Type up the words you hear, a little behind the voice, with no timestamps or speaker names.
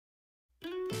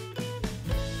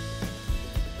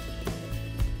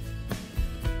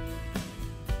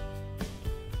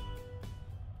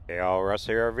Hey all, Russ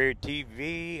here,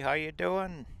 RVerTV. How you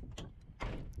doing?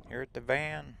 Here at the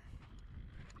van.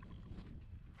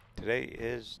 Today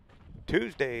is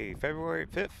Tuesday, February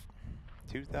 5th,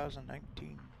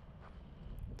 2019.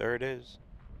 There it is.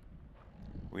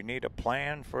 We need a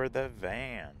plan for the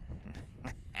van.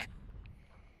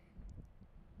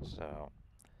 So,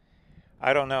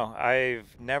 I don't know.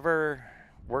 I've never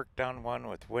worked on one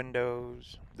with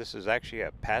windows. This is actually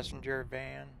a passenger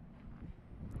van.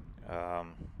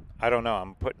 I don't know.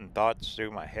 I'm putting thoughts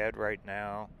through my head right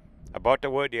now. I bought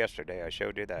the wood yesterday. I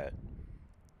showed you that.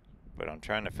 But I'm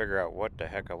trying to figure out what the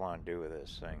heck I want to do with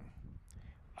this thing.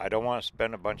 I don't want to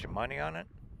spend a bunch of money on it.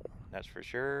 That's for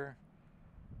sure.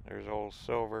 There's old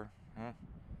silver. Huh?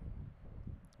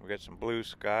 We got some blue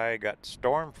sky. Got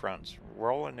storm fronts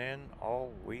rolling in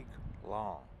all week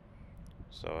long.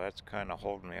 So that's kind of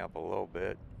holding me up a little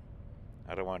bit.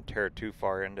 I don't want to tear too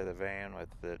far into the van with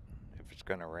it if it's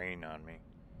going to rain on me.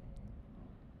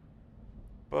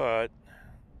 But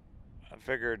I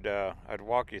figured I'd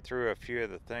walk you through a few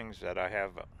of the things that I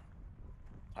have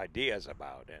ideas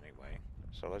about anyway.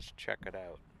 So let's check it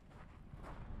out.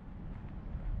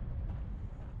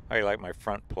 I like my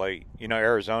front plate. You know,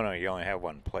 Arizona, you only have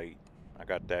one plate. I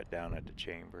got that down at the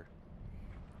chamber.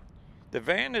 The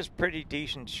van is pretty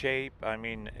decent shape. I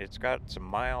mean, it's got some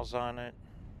miles on it.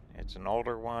 It's an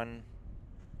older one.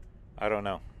 I don't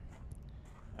know.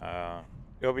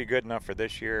 It'll be good enough for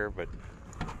this year, but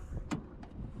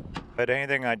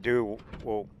anything I do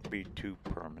won't be too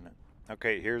permanent.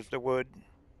 Okay, here's the wood.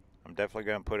 I'm definitely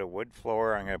going to put a wood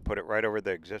floor. I'm going to put it right over the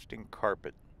existing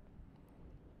carpet.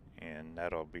 And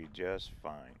that'll be just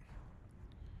fine.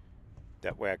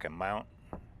 That way I can mount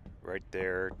right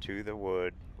there to the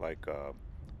wood. Like,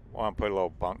 want to put a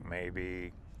little bunk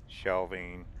maybe,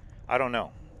 shelving. I don't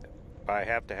know. But I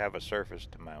have to have a surface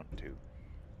to mount to.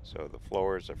 So the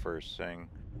floor is the first thing.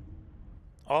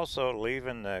 Also,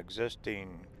 leaving the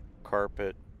existing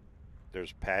carpet,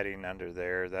 there's padding under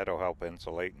there. That'll help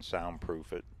insulate and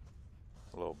soundproof it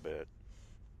a little bit.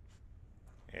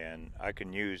 And I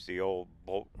can use the old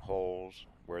bolt holes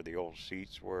where the old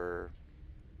seats were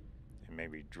and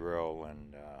maybe drill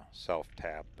and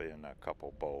self-tap in a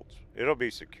couple bolts. It'll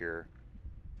be secure.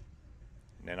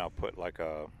 And then I'll put like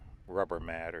a rubber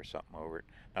mat or something over it.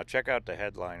 Now check out the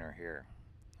headliner here.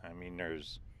 I mean,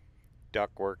 there's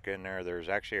duct work in there. There's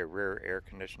actually a rear air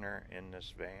conditioner in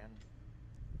this van.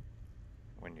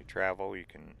 When you travel, you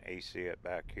can AC it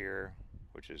back here,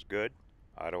 which is good.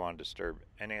 I don't want to disturb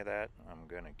any of that. I'm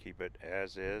going to keep it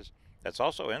as is. That's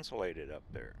also insulated up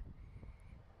there.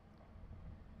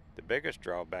 The biggest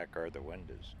drawback are the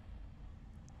windows.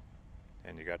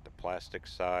 And you got the plastic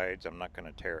sides. I'm not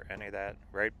going to tear any of that.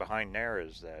 Right behind there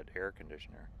is that air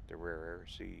conditioner, the rear air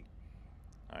seat.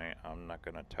 I'm not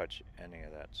going to touch any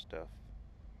of that stuff.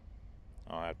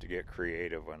 I'll have to get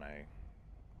creative when I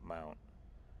mount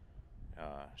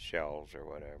shelves or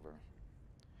whatever.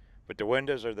 But the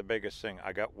windows are the biggest thing.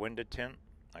 I got window tint.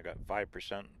 I got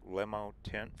 5% limo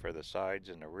tint for the sides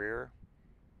and the rear,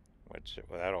 which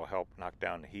that'll help knock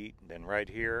down the heat. Then right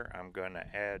here, I'm going to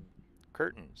add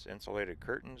curtains, insulated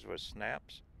curtains with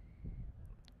snaps,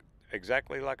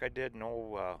 exactly like I did in the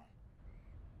old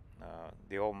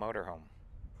motorhome,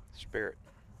 Spirit.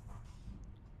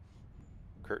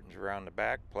 Curtains around the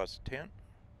back plus tint.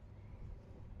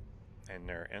 And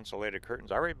they're insulated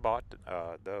curtains. I already bought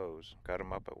those. Got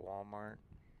them up at Walmart.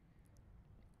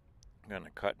 I'm going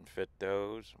to cut and fit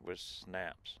those with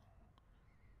snaps.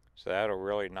 So that'll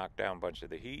really knock down a bunch of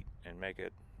the heat and make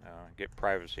it get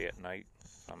privacy at night.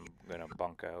 I'm going to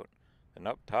bunk out. And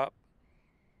up top,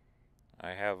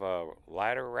 I have a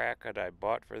ladder rack that I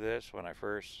bought for this when I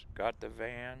first got the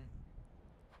van.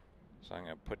 So I'm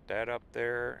going to put that up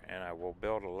there, and I will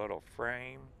build a little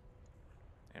frame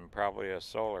and probably a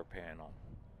solar panel.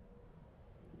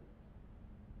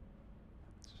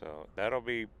 So that'll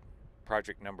be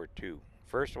project number 2.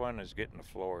 First one is getting the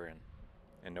floor in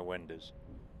and the windows.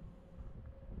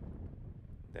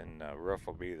 Then the roof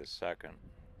will be the second.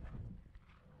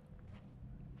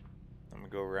 Let me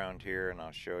go around here and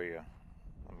I'll show you.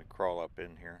 Let me crawl up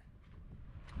in here.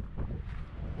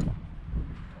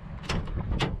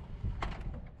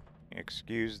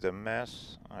 Excuse the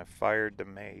mess. I fired the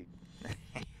maid.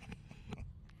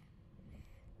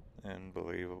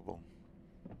 Unbelievable.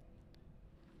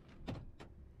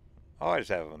 I always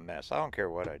have a mess. I don't care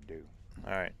what I do.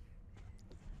 Alright.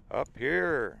 Up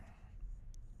here,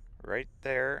 right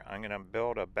there, I'm going to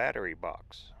build a battery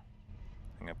box.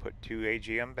 I'm going to put 2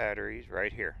 AGM batteries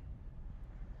right here.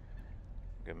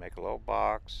 I'm going to make a little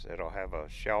box. It'll have a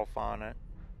shelf on it,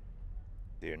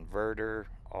 the inverter,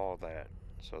 all that.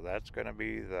 So that's going to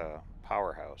be the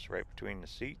powerhouse right between the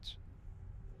seats.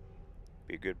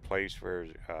 Be a good place for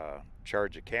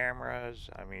charge of cameras.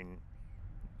 I mean,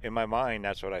 in my mind,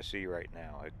 that's what I see right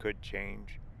now. It could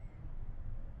change,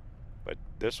 but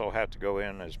this will have to go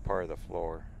in as part of the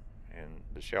floor, and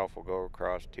the shelf will go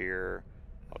across here.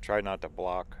 I'll try not to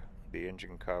block the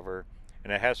engine cover,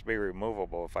 and it has to be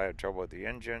removable. If I have trouble with the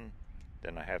engine,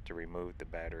 then I have to remove the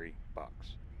battery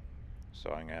box.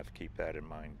 So I'm gonna have to keep that in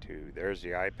mind too. There's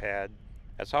the iPad.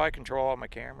 That's how I control all my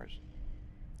cameras.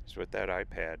 It's with that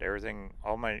iPad. Everything,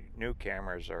 all my new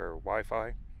cameras are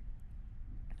Wi-Fi.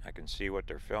 I can see what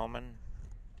they're filming.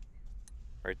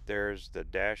 Right there's the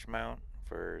dash mount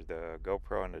for the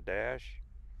GoPro on the dash.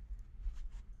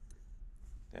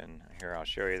 Then here I'll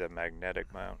show you the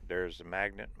magnetic mount. There's the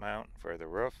magnet mount for the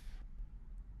roof.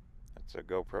 That's a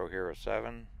GoPro Hero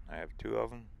 7. I have 2 of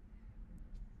them.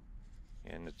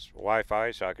 And it's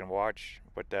Wi-Fi, so I can watch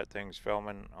what that thing's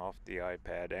filming off the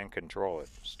iPad and control it.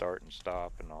 Start and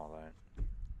stop and all that.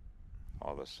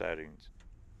 All the settings.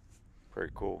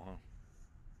 Pretty cool, huh?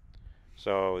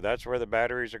 So that's where the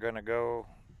batteries are going to go.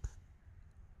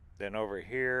 Then over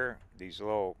here, these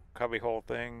little cubbyhole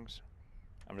things,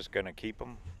 I'm just going to keep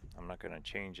them. I'm not going to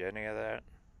change any of that.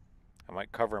 I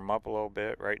might cover them up a little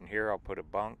bit. Right in here, I'll put a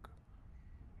bunk.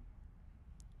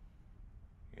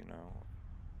 You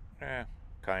know,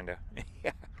 kinda.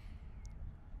 Yeah.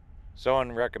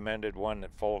 Someone recommended one that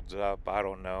folds up. I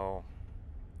don't know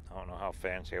how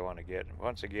fancy I want to get.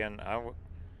 Once again, I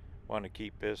want to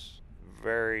keep this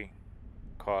very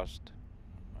cost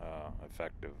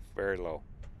effective, very low.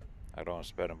 I don't want to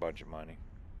spend a bunch of money.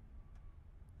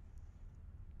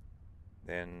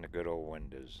 Then the good old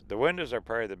windows. The windows are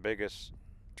probably the biggest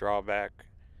drawback,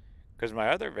 because my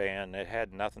other van, it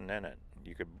had nothing in it.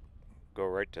 You could go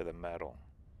right to the metal.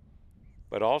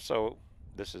 But also,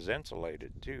 this is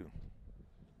insulated too.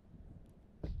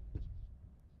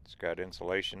 It's got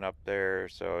insulation up there,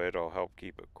 so it'll help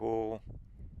keep it cool.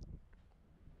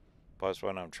 Plus,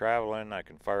 when I'm traveling, I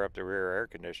can fire up the rear air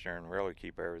conditioner and really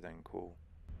keep everything cool.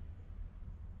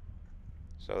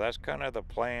 So that's kind of the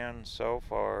plan so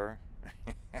far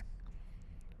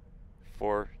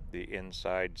for the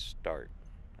inside start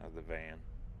of the van.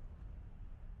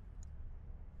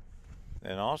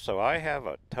 And also, I have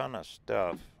a ton of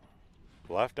stuff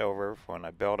left over when I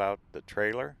built out the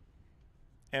trailer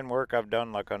and work I've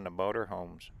done like on the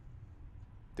motorhomes.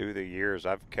 Through the years,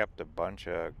 I've kept a bunch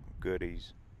of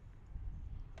goodies.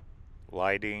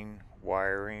 Lighting,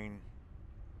 wiring,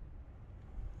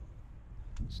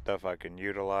 stuff I can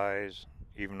utilize,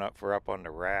 even up on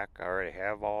the rack. I already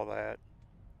have all that.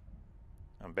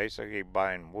 I'm basically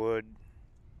buying wood,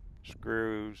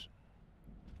 screws.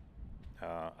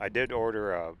 I did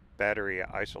order a battery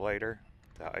isolator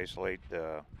to isolate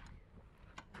the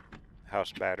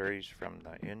house batteries from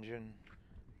the engine.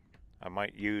 I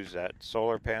might use that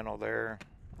solar panel there.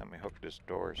 Let me hook this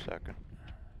door a second.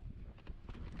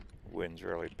 Wind's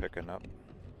really picking up.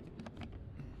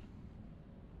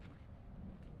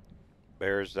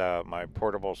 There's my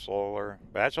portable solar,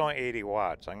 but that's only 80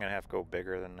 watts. I'm gonna have to go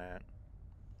bigger than that.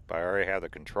 But I already have the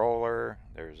controller.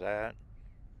 There's that.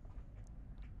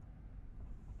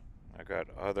 I got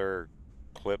other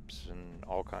clips and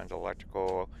all kinds of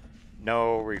electrical.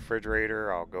 No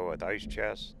refrigerator. I'll go with ice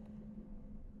chest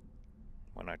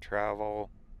when I travel.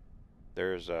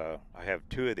 There's I have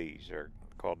 2 of these. They're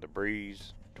called the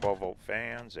Breeze 12-volt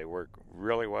fans. They work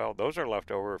really well. Those are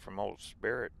left over from old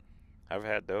Spirit. I've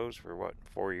had those for what,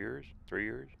 4 years, 3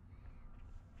 years.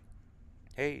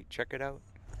 Hey, check it out.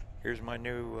 Here's my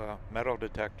new metal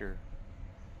detector,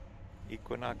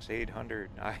 Equinox 800.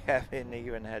 I haven't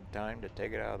even had time to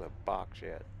take it out of the box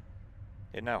yet.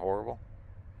 Isn't that horrible?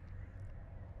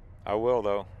 I will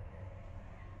though.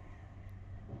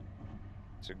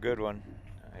 It's a good one.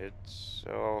 It's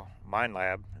Mind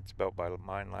Lab. It's built by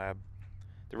Mind Lab.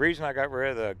 The reason I got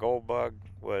rid of the gold bug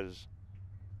was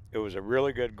it was a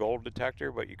really good gold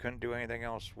detector, but you couldn't do anything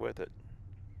else with it.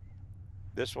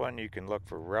 This one you can look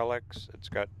for relics. It's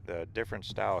got different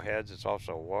style heads. It's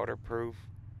also waterproof.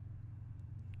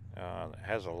 It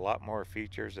has a lot more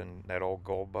features than that old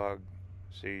gold bug.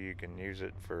 See, you can use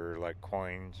it for like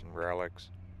coins and relics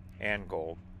and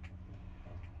gold.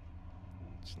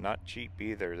 It's not cheap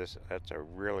either. That's a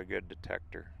really good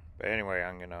detector. But anyway,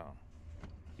 I'm gonna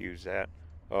use that.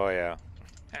 Oh yeah.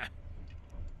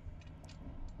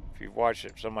 If you've watched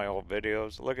some of my old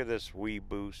videos, look at this Wii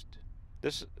Boost.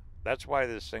 That's why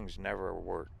this thing's never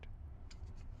worked.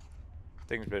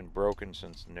 Thing's been broken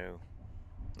since new.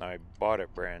 I bought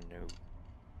it brand new.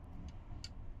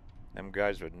 Them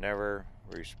guys would never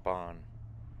respond.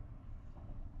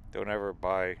 Don't ever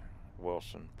buy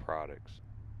Wilson products.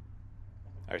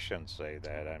 I shouldn't say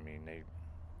that. I mean, they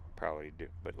probably do.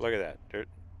 But look at that.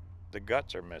 The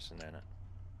guts are missing in it.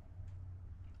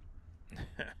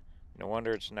 No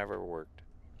wonder it's never worked.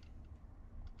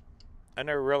 I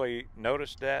never really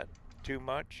noticed that too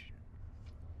much.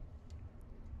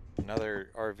 Another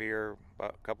RVer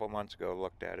about a couple months ago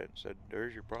looked at it and said,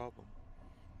 "There's your problem."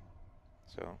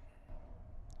 So,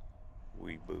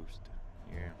 we boost.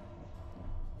 Yeah.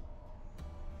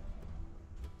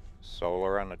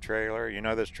 Solar on the trailer. You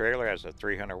know, this trailer has a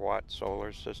 300-watt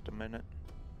solar system in it.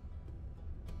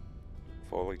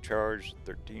 Fully charged,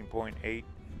 13.8.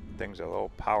 Thing's a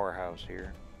little powerhouse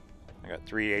here. I got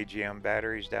 3 AGM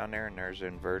batteries down there, and there's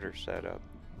an inverter set up.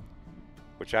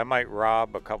 Which I might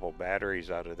rob a couple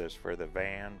batteries out of this for the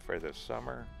van for the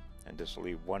summer, and just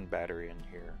leave one battery in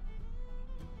here.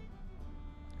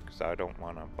 Because I don't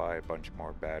want to buy a bunch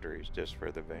more batteries just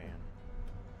for the van.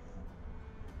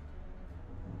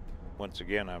 Once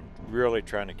again, I'm really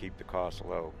trying to keep the cost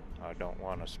low. I don't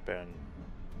want to spend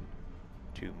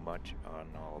too much on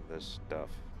all this stuff.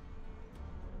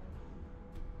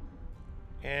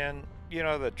 And, you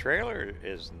know, the trailer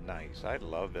is nice. I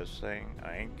love this thing.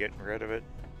 I ain't getting rid of it.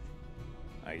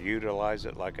 I utilize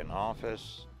it like an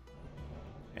office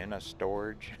and a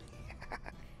storage.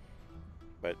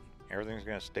 But everything's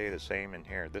going to stay the same in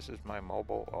here. This is my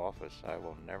mobile office. I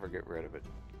will never get rid of it.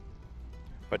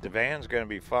 But the van's going to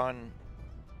be fun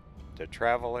to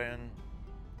travel in.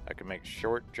 I can make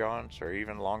short jaunts or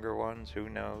even longer ones, who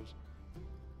knows,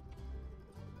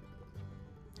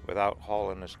 without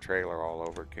hauling this trailer all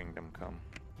over Kingdom Come.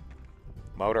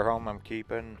 Motorhome I'm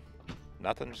keeping.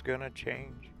 Nothing's going to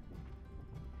change.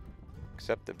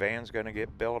 Except the van's going to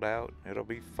get built out. It'll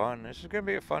be fun. This is going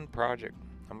to be a fun project.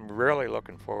 I'm really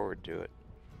looking forward to it.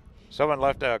 Someone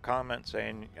left a comment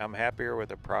saying, I'm happier with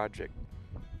the project.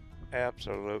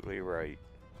 Absolutely right.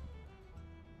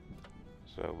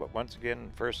 So, but once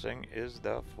again, first thing is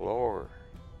the floor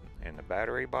and the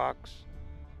battery box.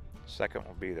 Second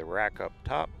will be the rack up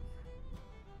top.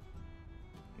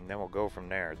 And then we'll go from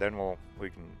there. Then we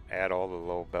can add all the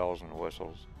little bells and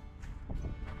whistles.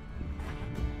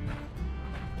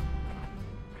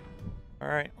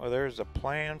 Alright, well there's a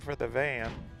plan for the van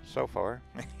so far.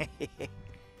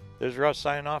 There's Russ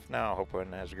signing off now. Hope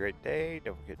everyone has a great day.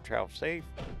 Don't forget to travel safe.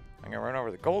 I'm going to run over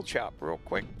to the gold shop real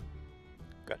quick.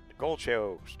 Got the gold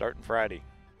show starting Friday.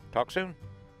 Talk soon.